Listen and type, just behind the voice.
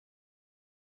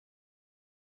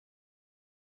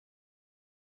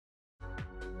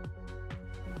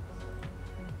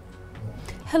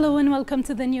Hello and welcome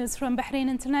to the news from Bahrain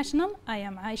International. I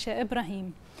am Aisha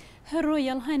Ibrahim. Her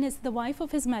Royal Highness, the wife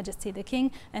of His Majesty the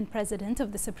King and President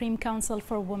of the Supreme Council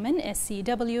for Women,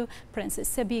 SCW,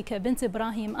 Princess Sabika bint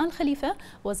Ibrahim Al Khalifa,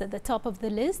 was at the top of the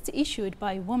list issued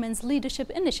by Women's Leadership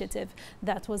Initiative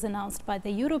that was announced by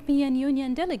the European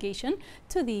Union delegation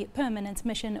to the Permanent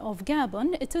Mission of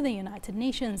Gabon to the United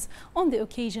Nations on the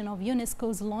occasion of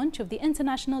UNESCO's launch of the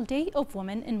International Day of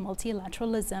Women in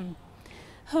Multilateralism.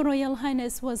 Her Royal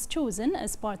Highness was chosen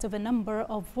as part of a number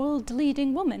of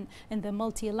world-leading women in the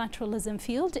multilateralism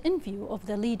field in view of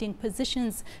the leading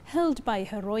positions held by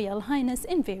Her Royal Highness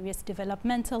in various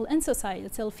developmental and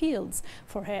societal fields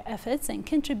for her efforts and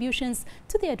contributions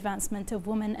to the advancement of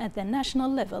women at the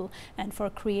national level and for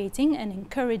creating an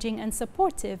encouraging and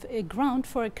supportive ground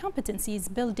for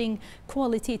competencies building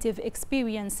qualitative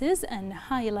experiences and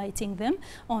highlighting them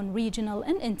on regional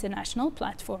and international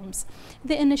platforms.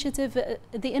 The initiative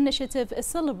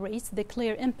celebrates the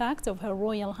clear impact of Her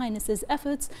Royal Highness's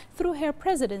efforts through her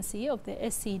presidency of the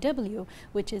SCW,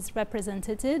 which is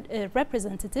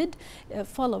represented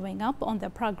following up on the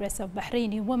progress of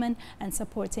Bahraini women and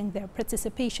supporting their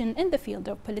participation in the field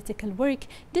of political work,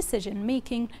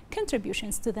 decision-making,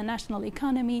 contributions to the national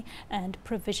economy, and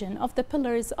provision of the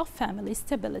pillars of family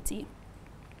stability.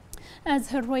 As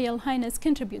Her Royal Highness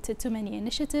contributed to many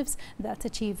initiatives that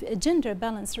achieve gender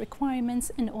balance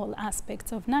requirements in all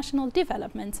aspects of national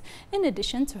development, in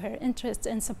addition to her interest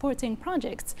in supporting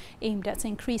projects aimed at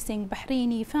increasing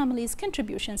Bahraini families'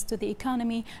 contributions to the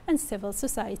economy and civil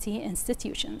society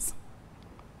institutions.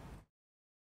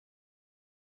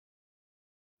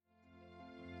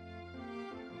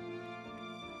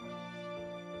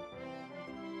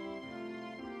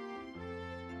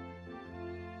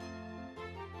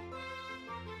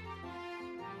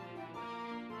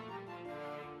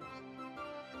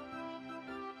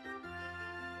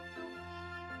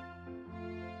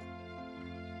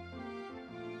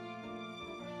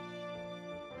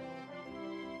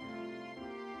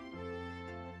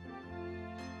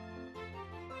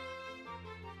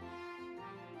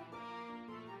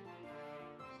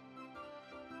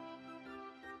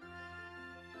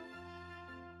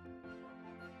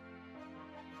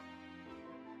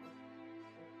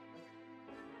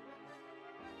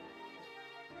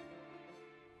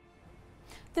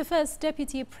 The first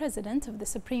Deputy President of the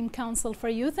Supreme Council for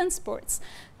Youth and Sports,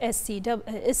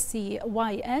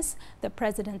 SCYS, the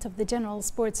President of the General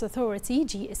Sports Authority,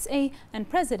 GSA, and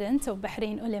President of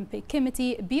Bahrain Olympic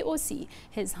Committee, BOC,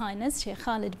 His Highness Sheikh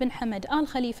Khalid bin Hamad Al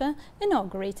Khalifa,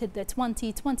 inaugurated the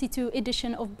 2022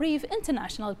 edition of Brave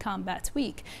International Combat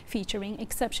Week, featuring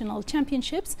exceptional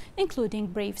championships, including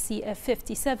Brave CF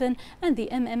 57 and the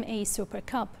MMA Super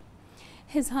Cup.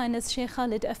 His Highness Sheikh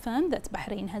Khalid affirmed that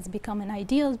Bahrain has become an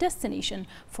ideal destination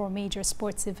for major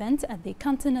sports events at the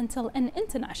continental and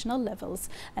international levels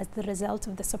as the result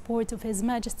of the support of His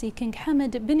Majesty King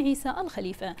Hamad bin Isa Al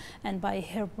Khalifa and by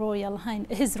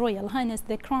His Royal Highness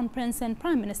the Crown Prince and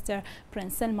Prime Minister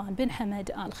Prince Salman bin Hamad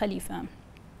Al Khalifa.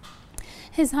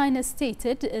 His Highness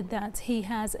stated that he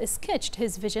has sketched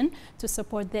his vision to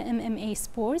support the MMA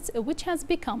sports, which has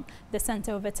become the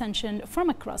center of attention from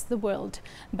across the world.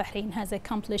 Bahrain has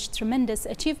accomplished tremendous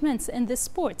achievements in this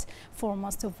sport,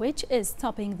 foremost of which is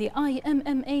topping the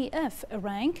IMMAF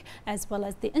rank, as well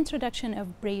as the introduction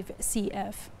of Brave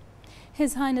CF.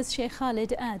 His Highness Sheikh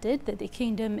Khalid added that the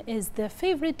kingdom is the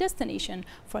favorite destination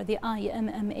for the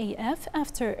IMMAF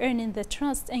after earning the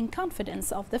trust and confidence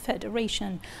of the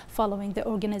Federation, following the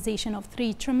organization of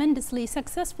 3 tremendously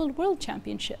successful World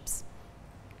Championships.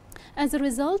 As a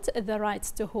result, the rights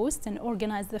to host and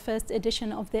organize the first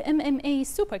edition of the MMA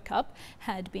Super Cup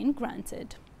had been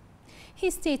granted. He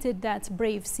stated that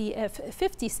Brave CF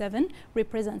 57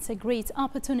 represents a great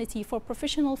opportunity for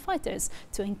professional fighters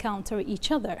to encounter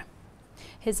each other.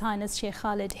 His Highness Sheikh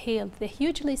Khalid hailed the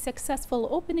hugely successful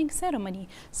opening ceremony,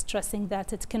 stressing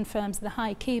that it confirms the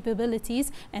high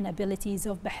capabilities and abilities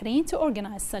of Bahrain to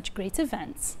organize such great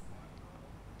events.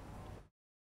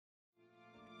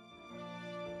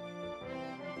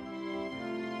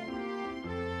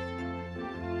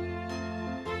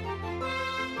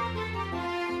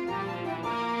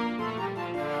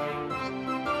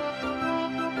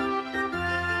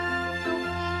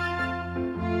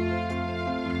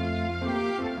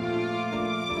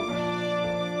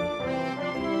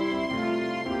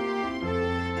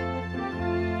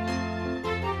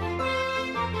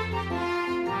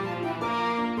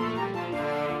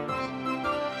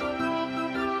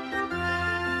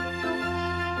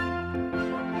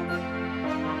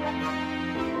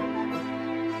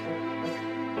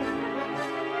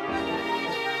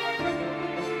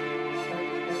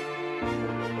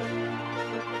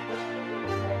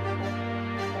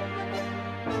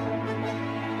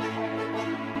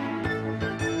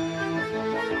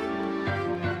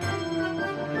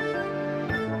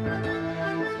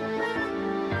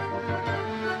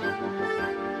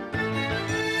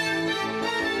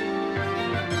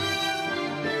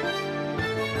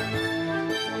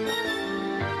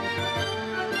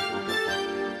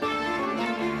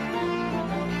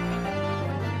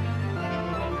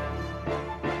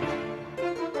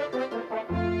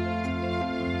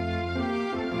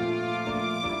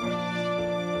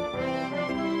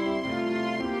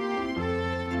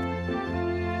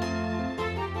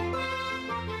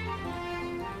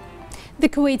 The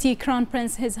Kuwaiti Crown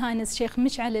Prince His Highness Sheikh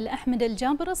Mish'al Al-Ahmed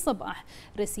Al-Jaber Al-Sabah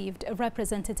received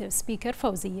Representative Speaker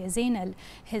Fawziya Zainal.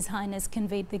 His Highness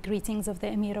conveyed the greetings of the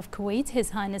Emir of Kuwait, His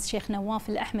Highness Sheikh Nawaf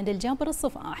Al-Ahmed Al-Jaber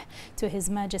Al-Sabah, to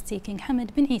His Majesty King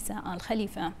Hamad bin Isa Al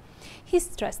Khalifa. He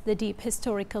stressed the deep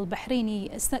historical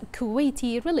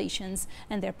Bahraini-Kuwaiti relations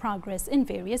and their progress in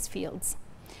various fields.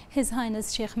 His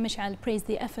Highness Sheikh Mish'al praised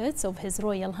the efforts of His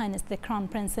Royal Highness the Crown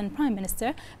Prince and Prime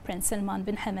Minister Prince Salman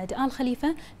bin Hamad Al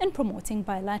Khalifa in promoting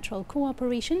bilateral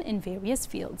cooperation in various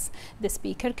fields. The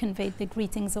Speaker conveyed the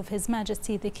greetings of His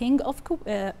Majesty the King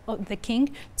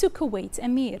to Kuwait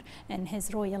Emir and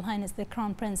His Royal Highness the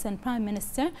Crown Prince and Prime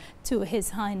Minister to His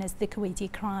Highness the Kuwaiti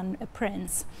Crown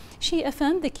Prince. She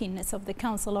affirmed the keenness of the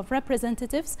Council of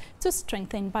Representatives to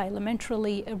strengthen bilateral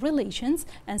relations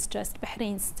and stressed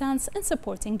Bahrain's stance in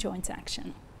supporting joint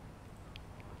action.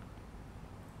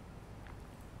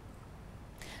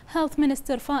 Health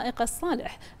Minister Faiq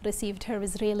Al-Saleh received her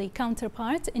Israeli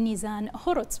counterpart Nizan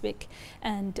Horotzvik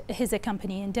and his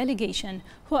accompanying delegation,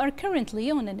 who are currently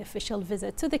on an official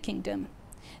visit to the kingdom.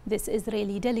 This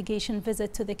Israeli delegation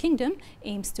visit to the kingdom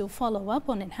aims to follow up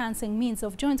on enhancing means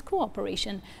of joint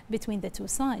cooperation between the two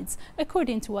sides,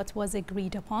 according to what was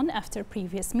agreed upon after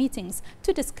previous meetings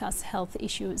to discuss health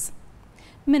issues.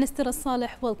 Minister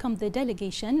Al-Saleh welcomed the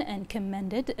delegation and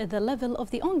commended the level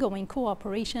of the ongoing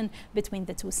cooperation between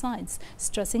the two sides,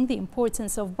 stressing the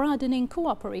importance of broadening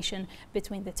cooperation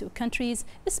between the two countries,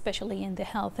 especially in the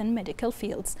health and medical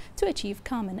fields, to achieve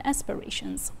common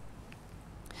aspirations.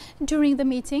 During the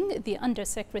meeting, the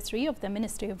Undersecretary of the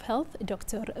Ministry of Health,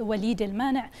 Dr. Walid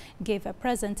Al-Mani', gave a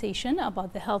presentation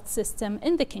about the health system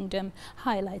in the kingdom,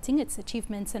 highlighting its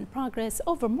achievements and progress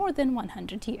over more than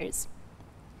 100 years.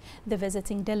 The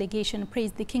visiting delegation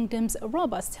praised the kingdom's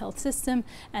robust health system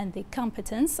and the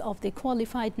competence of the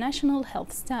qualified national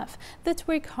health staff that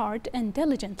work hard and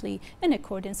diligently in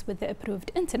accordance with the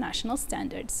approved international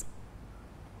standards.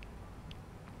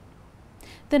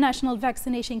 The national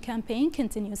vaccination campaign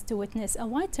continues to witness a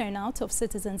wide turnout of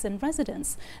citizens and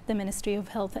residents. The Ministry of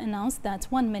Health announced that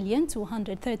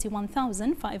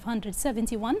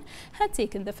 1,231,571 had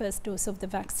taken the first dose of the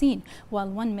vaccine, while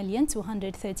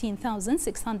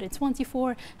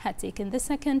 1,213,624 had taken the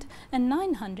second, and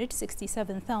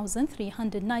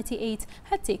 967,398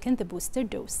 had taken the booster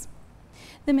dose.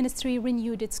 The ministry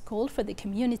renewed its call for the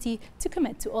community to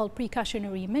commit to all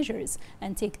precautionary measures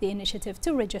and take the initiative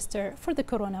to register for the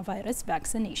coronavirus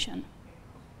vaccination.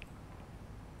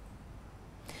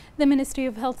 The Ministry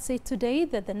of Health said today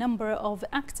that the number of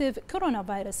active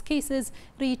coronavirus cases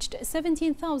reached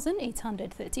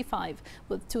 17,835,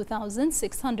 with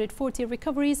 2,640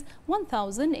 recoveries,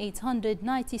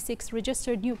 1,896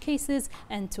 registered new cases,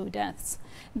 and 2 deaths.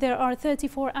 There are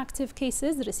 34 active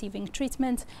cases receiving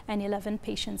treatment and 11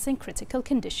 patients in critical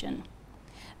condition.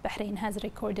 Bahrain has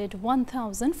recorded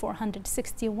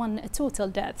 1,461 total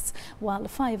deaths, while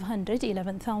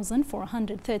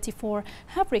 511,434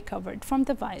 have recovered from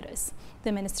the virus.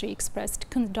 The ministry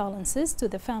expressed condolences to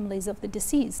the families of the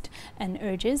deceased and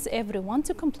urges everyone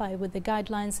to comply with the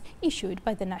guidelines issued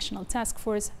by the National Task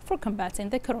Force for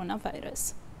combating the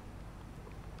coronavirus.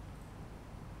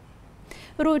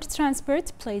 Road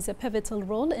transport plays a pivotal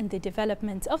role in the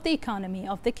development of the economy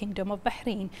of the Kingdom of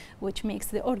Bahrain, which makes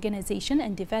the organization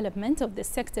and development of this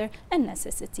sector a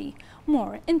necessity.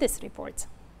 More in this report.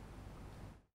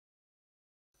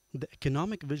 The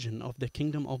economic vision of the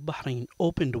Kingdom of Bahrain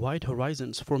opened wide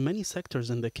horizons for many sectors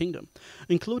in the kingdom,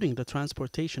 including the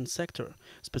transportation sector,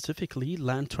 specifically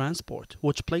land transport,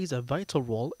 which plays a vital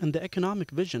role in the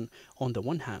economic vision on the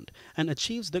one hand and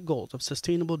achieves the goals of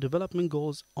Sustainable Development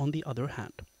Goals on the other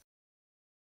hand.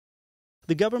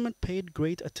 The government paid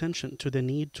great attention to the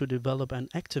need to develop and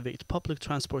activate public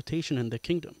transportation in the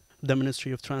kingdom. The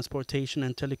Ministry of Transportation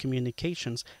and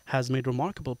Telecommunications has made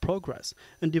remarkable progress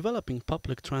in developing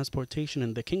public transportation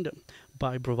in the kingdom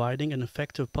by providing an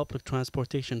effective public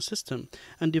transportation system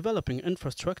and developing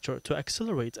infrastructure to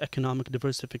accelerate economic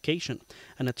diversification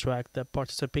and attract the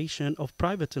participation of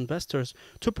private investors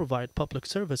to provide public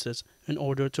services in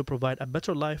order to provide a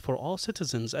better life for all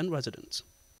citizens and residents.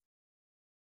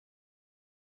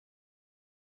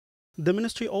 The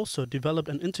ministry also developed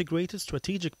an integrated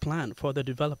strategic plan for the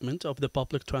development of the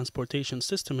public transportation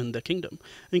system in the kingdom,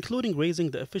 including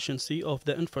raising the efficiency of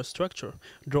the infrastructure,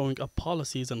 drawing up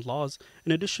policies and laws,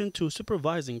 in addition to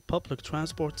supervising public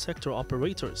transport sector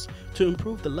operators to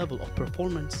improve the level of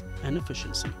performance and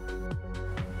efficiency.